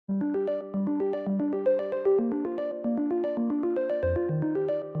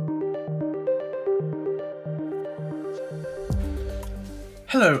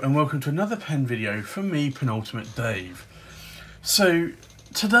Hello and welcome to another pen video from me, Penultimate Dave. So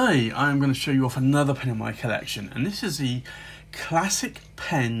today I'm going to show you off another pen in my collection, and this is the Classic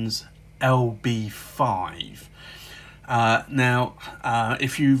Pens LB5.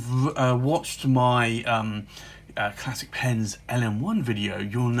 If you've watched my Classic Pens LM1 video,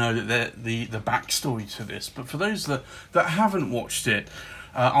 you'll know that the backstory to this. But for those that haven't watched it,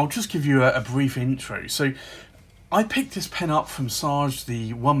 I'll just give you a brief intro. So I picked this pen up from Sarge,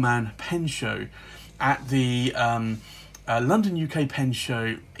 the one-man pen show, at the London UK Pen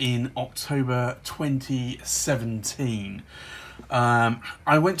Show in October 2017.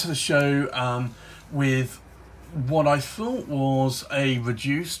 I went to the show with what I thought was a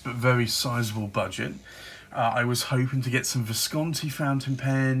reduced but very sizable budget. I was hoping to get some Visconti fountain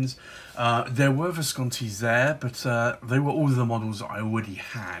pens. There were Viscontis there, but they were all of the models that I already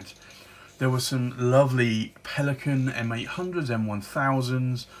had. There were some lovely Pelikan M800s,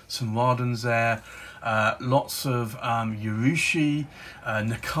 M1000s, some Ardens there, lots of Urushi,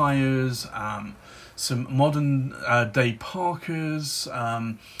 Nakayas, some modern day Parkers.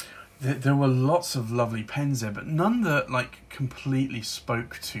 There were lots of lovely pens there, but none that completely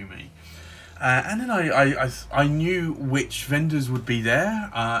spoke to me. And then I knew which vendors would be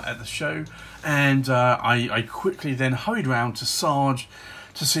there at the show, and I quickly then hurried around to Sarge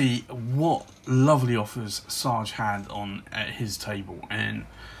to see what lovely offers Sarge had on at his table. And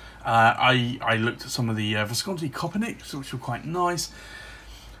I looked at some of the Visconti Copernics, which were quite nice.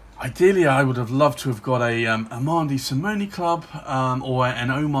 Ideally, I would have loved to have got a Armandi Simone Club or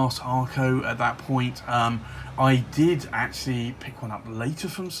an Omas Arco at that point. I did actually pick one up later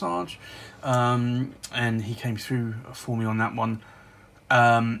from Sarge, and he came through for me on that one.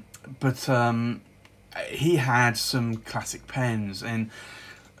 But he had some classic pens, and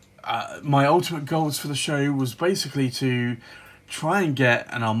my ultimate goals for the show was basically to try and get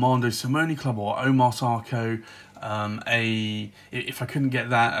an Armando Simone Club or Omas Arco. If I couldn't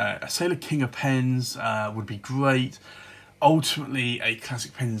get that, a Sailor King of Pens would be great. Ultimately, a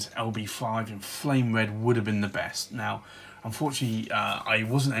Classic Pens LB5 in flame red would have been the best. Now, unfortunately, I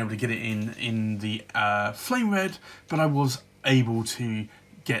wasn't able to get it in the flame red, but I was able to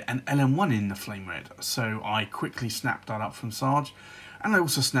get an LM1 in the flame red. So I quickly snapped that up from Sarge, and I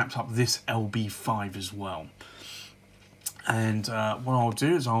also snapped up this LB5 as well. And what I'll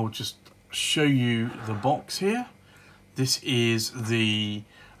do is I'll just show you the box here. This is the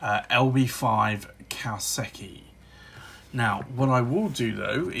LB5 Kaoseki. Now, what I will do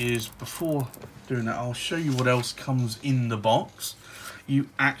though is, before doing that, I'll show you what else comes in the box. You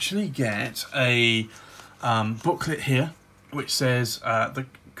actually get a booklet here, which says,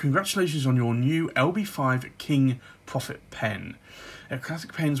 congratulations on your new LB5 King Prophet pen. At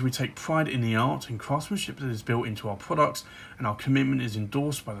Classic Pens, we take pride in the art and craftsmanship that is built into our products, and our commitment is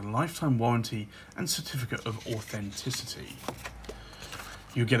endorsed by the lifetime warranty and certificate of authenticity.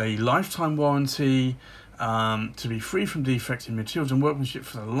 You get a lifetime warranty to be free from defects in materials and workmanship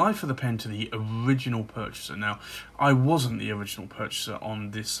for the life of the pen to the original purchaser. Now, I wasn't the original purchaser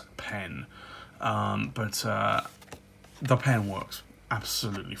on this pen, but the pen works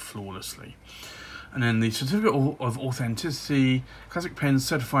absolutely flawlessly. And then the certificate of authenticity. Classic Pens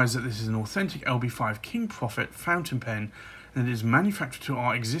certifies that this is an authentic LB5 King Prophet fountain pen, and it is manufactured to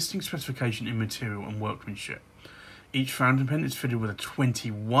our existing specification in material and workmanship. Each fountain pen is fitted with a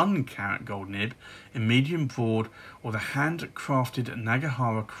 21 karat gold nib in medium broad or the hand-crafted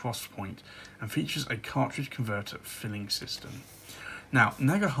Nagahara cross point, and features a cartridge converter filling system. Now,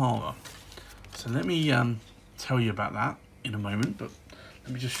 Nagahara, so let me tell you about that in a moment, but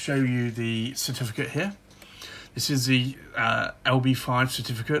let me just show you the certificate here. This is the LB5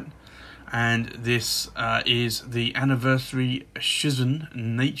 certificate, and this is the anniversary Shizen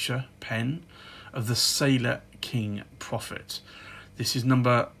Nature pen of the Sailor King Prophet. This is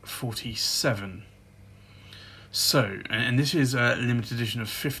number 47. So, and this is a limited edition of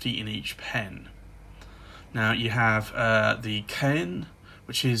 50 in each pen. Now you have the Ken,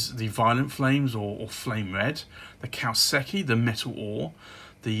 which is the Violent Flames or Flame Red, the Kaoseki, the Metal Ore,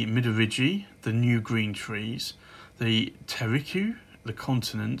 the Midorigi, the New Green Trees, the Teriku, the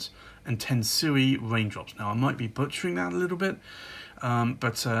Continent, and Tensui Raindrops. Now I might be butchering that a little bit,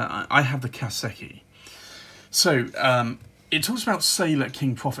 but I have the Kaoseki. So it talks about Sailor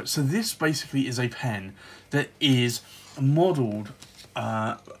King Prophet. So this basically is a pen that is modelled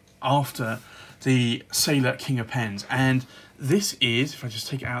after the Sailor King of Pens, and this is, if I just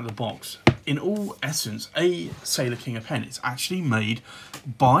take it out of the box, in all essence, a Sailor King of pen. It's actually made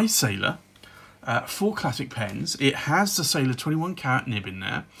by Sailor for Classic Pens. It has the Sailor 21 karat nib in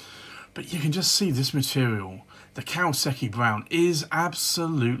there, but you can just see this material the Kawasaki Brown is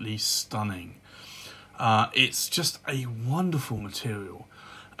absolutely stunning. It's just a wonderful material,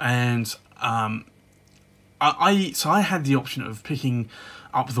 and so I had the option of picking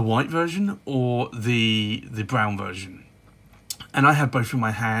up the white version or the brown version, and I had both in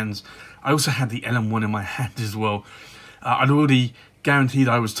my hands. I also had the LM1 in my hand as well. I'd already guaranteed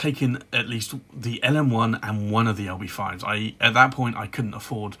I was taking at least the LM1 and one of the LB5s. At that point I couldn't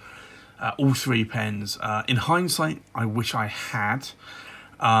afford all three pens. In hindsight, I wish I had.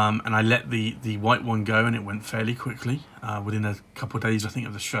 And I let the white one go, and it went fairly quickly, within a couple of days, I think,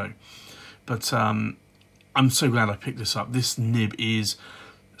 of the show. But I'm so glad I picked this up. This nib is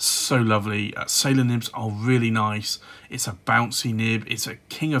so lovely. Sailor nibs are really nice. It's a bouncy nib. It's a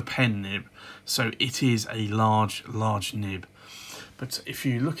King of Pen nib, so it is a large nib. But if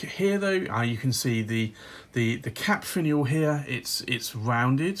you look at here, though, you can see the cap finial here. It's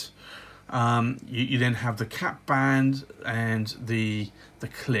rounded. You then have the cap band and the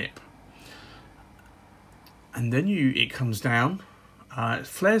clip, and then it comes down, it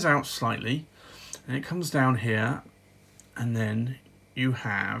flares out slightly, and it comes down here, and then you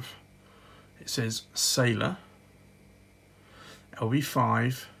have, it says Sailor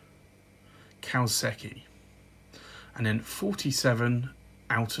LB5 Kawasaki, and then 47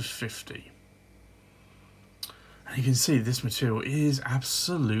 out of 50. And you can see this material is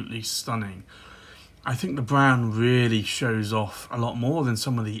absolutely stunning. I think the brown really shows off a lot more than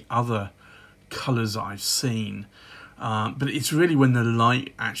some of the other colours I've seen. But it's really when the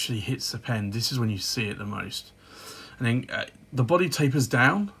light actually hits the pen, this is when you see it the most. And then the body tapers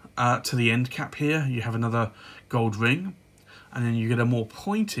down to the end cap here. You have another gold ring, and then you get a more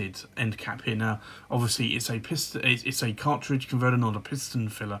pointed end cap here. Now, obviously, it's a cartridge converter, not a piston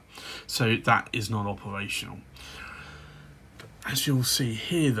filler, so that is not operational. As you'll see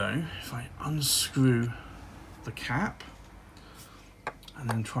here, though, if I unscrew the cap and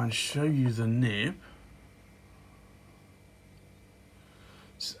then try and show you the nib,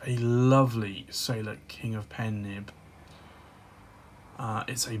 it's a lovely Sailor King of Pen nib.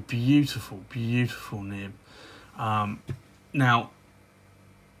 It's a beautiful, beautiful nib. Now,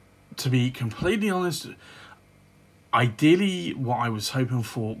 to be completely honest, ideally what I was hoping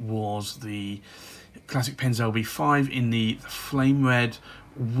for was the Classic Pens LB5 in the flame red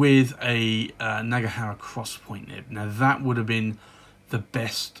with a Nagahara cross point nib. Now that would have been the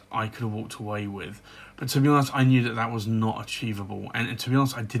best I could have walked away with, but to be honest, I knew that that was not achievable, and to be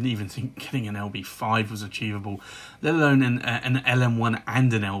honest, I didn't even think getting an LB5 was achievable, let alone an LM1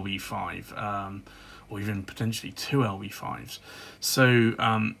 and an LB5, or even potentially two LB5s. So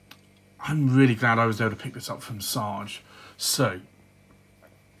I'm really glad I was able to pick this up from Sarge. So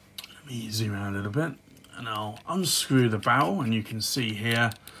let me zoom out a little bit, and I'll unscrew the barrel, and you can see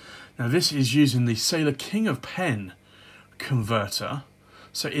here. Now this is using the Sailor King of Pen converter,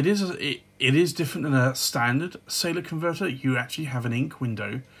 so it is different than a standard Sailor converter. You actually have an ink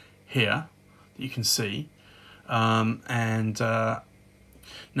window here that you can see, now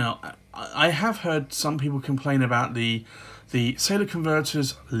I have heard some people complain about the Sailor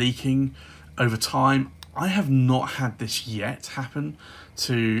converters leaking over time. I have not had this yet happen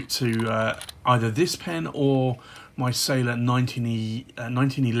to either this pen or my Sailor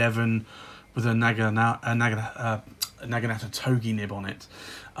 1911 with a Naginata Togi nib on it.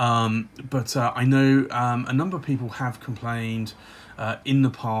 But I know a number of people have complained in the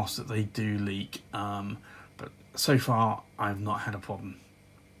past that they do leak, but so far I've not had a problem.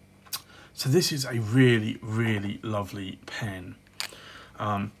 So this is a really, really lovely pen.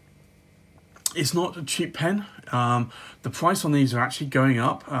 It's not a cheap pen. The price on these are actually going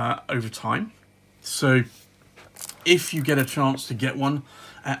up over time. So if you get a chance to get one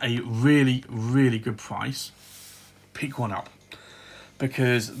at a really, really good price, pick one up,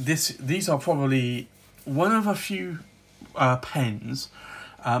 because these are probably one of a few pens,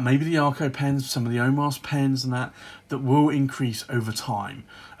 maybe the Arco pens, some of the Omas pens and that will increase over time.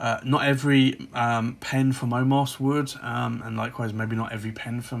 Not every pen from Omas would, and likewise maybe not every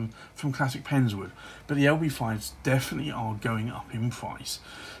pen from Classic Pens would, but the LB5s definitely are going up in price.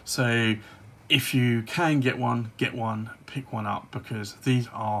 So if you can get one, pick one up, because these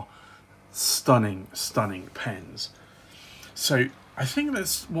are stunning, stunning pens. So I think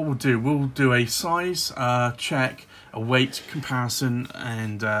that's what we'll do. We'll do a size check, a weight comparison,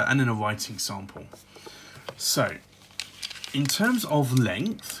 and then a writing sample. So in terms of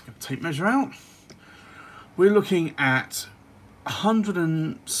length, tape measure out, we're looking at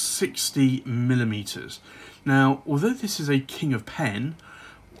 160 millimeters. Now, although this is a King of Pen,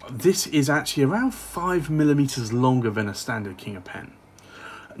 this is actually around 5 millimeters longer than a standard King of Pen.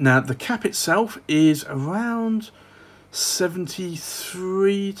 Now the cap itself is around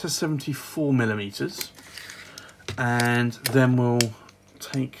 73 to 74 millimeters, and then we'll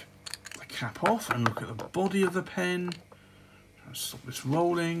take the cap off and look at the body of the pen. Stop this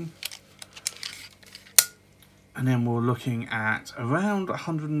rolling, and then we're looking at around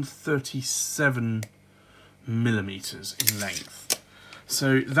 137 millimeters in length.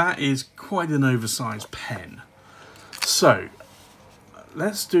 So that is quite an oversized pen. So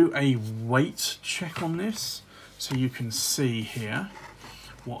let's do a weight check on this, so you can see here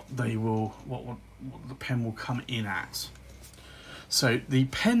what the pen will come in at. So the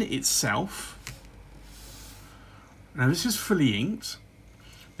pen itself, now this is fully inked.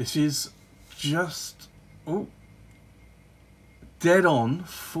 This is just dead on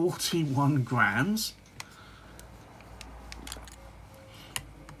 41 grams.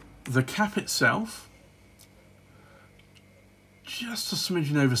 The cap itself, just a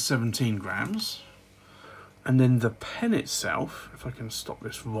smidgen over 17 grams. And then the pen itself, if I can stop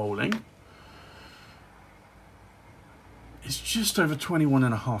this rolling, is just over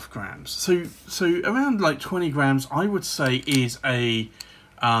 21.5 grams. So around like 20 grams, I would say, is a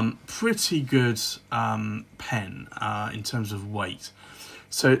pretty good pen in terms of weight.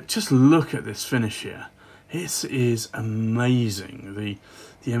 So just look at this finish here. This is amazing.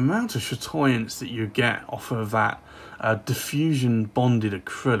 The amount of chatoyance that you get off of that diffusion bonded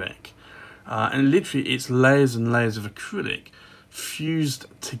acrylic. And literally it's layers and layers of acrylic fused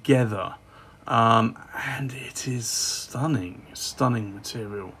together, and it is stunning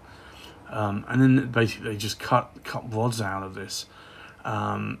material. And then basically they just cut rods out of this.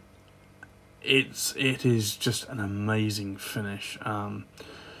 It is just an amazing finish.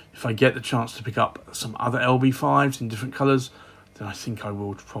 If I get the chance to pick up some other LB5s in different colours, then I think I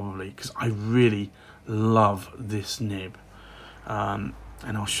will probably, because I really love this nib.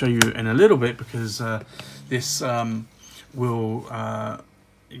 And I'll show you in a little bit, because this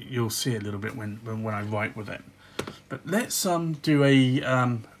you'll see it a little bit when I write with it. But let's do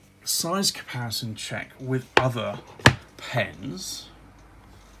a size comparison check with other pens.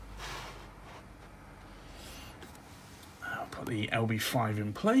 I'll put the LB5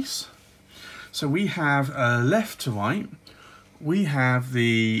 in place. So we have left to right, we have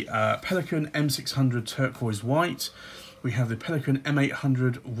the Pelikan M600 Turquoise White. We have the Pelikan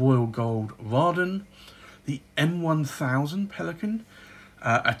M800 Royal Gold Rawdon, the M1000 Pelikan,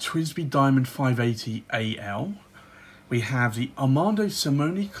 a Twisby Diamond 580 AL. We have the Armando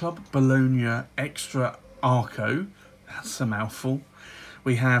Simone Club Bologna Extra Arco, that's a mouthful.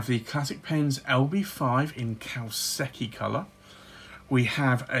 We have the Classic Pens LB5 in Kaoseki colour. We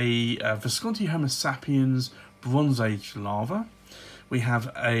have a Visconti Homo Sapiens Bronze Age Lava. We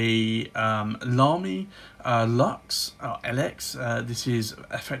have a Lamy Lux LX. This is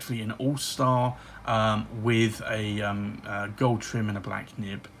effectively an all-star with a gold trim and a black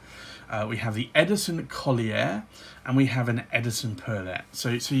nib. We have the Edison Collier, and we have an Edison Perlet.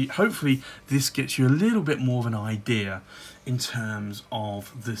 So hopefully this gets you a little bit more of an idea in terms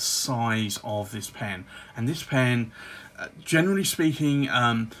of the size of this pen. And this pen, generally speaking,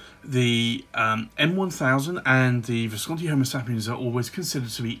 the M1000 and the Visconti Homo Sapiens are always considered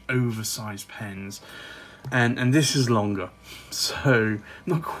to be oversized pens, and this is longer, so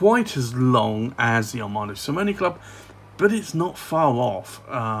not quite as long as the Armando Simone Club, but it's not far off.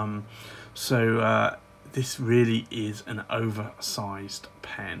 This really is an oversized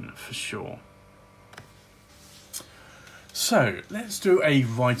pen for sure. So let's do a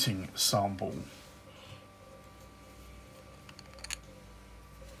writing sample.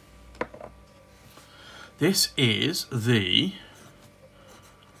 This is the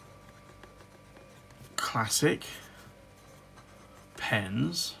Classic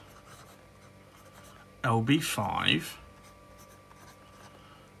Pens LB5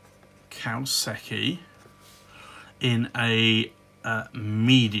 Kaoseki in a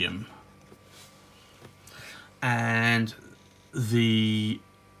medium, and the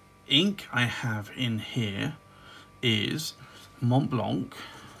ink I have in here is Mont Blanc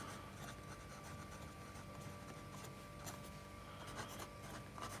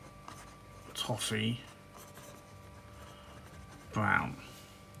Toffee Brown.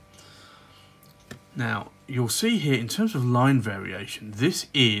 Now you'll see here, in terms of line variation, this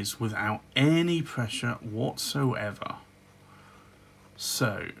is without any pressure whatsoever.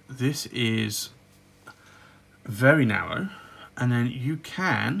 So this is very narrow, and then you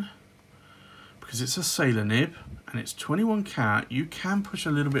can, because it's a sailor nib and it's 21 carat, you can push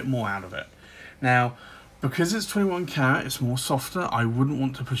a little bit more out of it. Now, because it's 21 carat, it's more softer. I wouldn't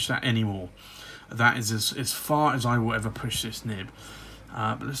want to push that anymore. That is as far as I will ever push this nib.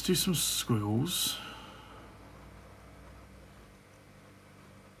 But let's do some squiggles.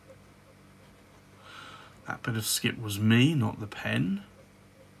 That bit of skip was me, not the pen.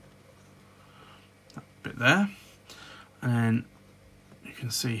 That bit there. And you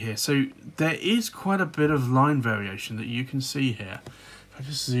can see here. So there is quite a bit of line variation that you can see here. If I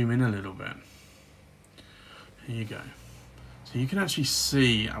just zoom in a little bit. Here you go. So you can actually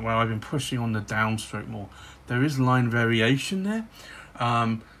see where I've been pushing on the downstroke more. There is line variation there.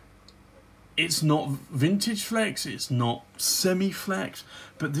 It's not vintage flex, it's not semi-flex,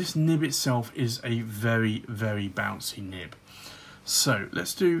 but this nib itself is a very, very bouncy nib. So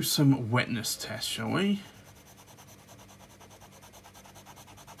let's do some wetness tests, shall we?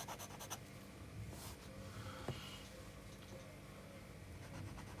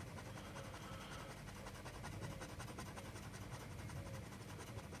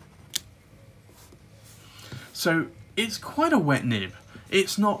 So it's quite a wet nib.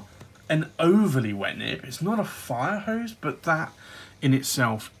 It's not an overly wet nib. It's not a fire hose, but that in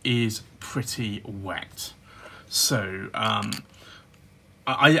itself is pretty wet. So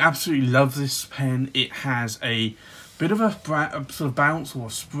I absolutely love this pen. It has a bit of a sort of bounce or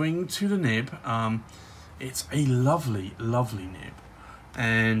spring to the nib. It's a lovely, lovely nib.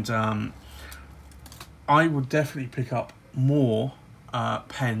 And I would definitely pick up more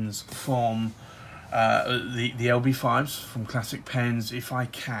pens from the LB5s from Classic Pens if I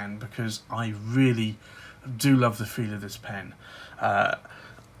can, because I really do love the feel of this pen.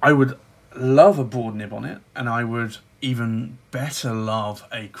 I would love a broad nib on it, and I would even better love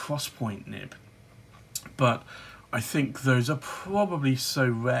a cross point nib, but I think those are probably so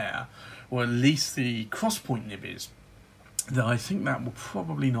rare, or at least the cross point nib is, that I think that will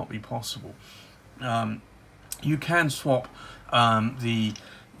probably not be possible. You can swap the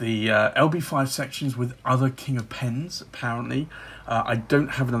LB5 sections with other King of Pens, apparently. I don't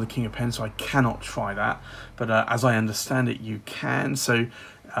have another King of Pens, so I cannot try that. But as I understand it, you can. So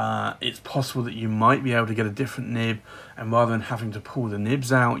it's possible that you might be able to get a different nib, and rather than having to pull the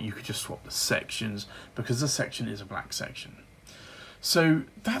nibs out, you could just swap the sections, because the section is a black section. So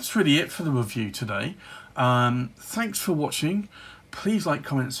that's really it for the review today. Thanks for watching. Please like,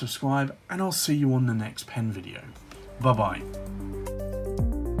 comment, subscribe, and I'll see you on the next pen video. Bye-bye.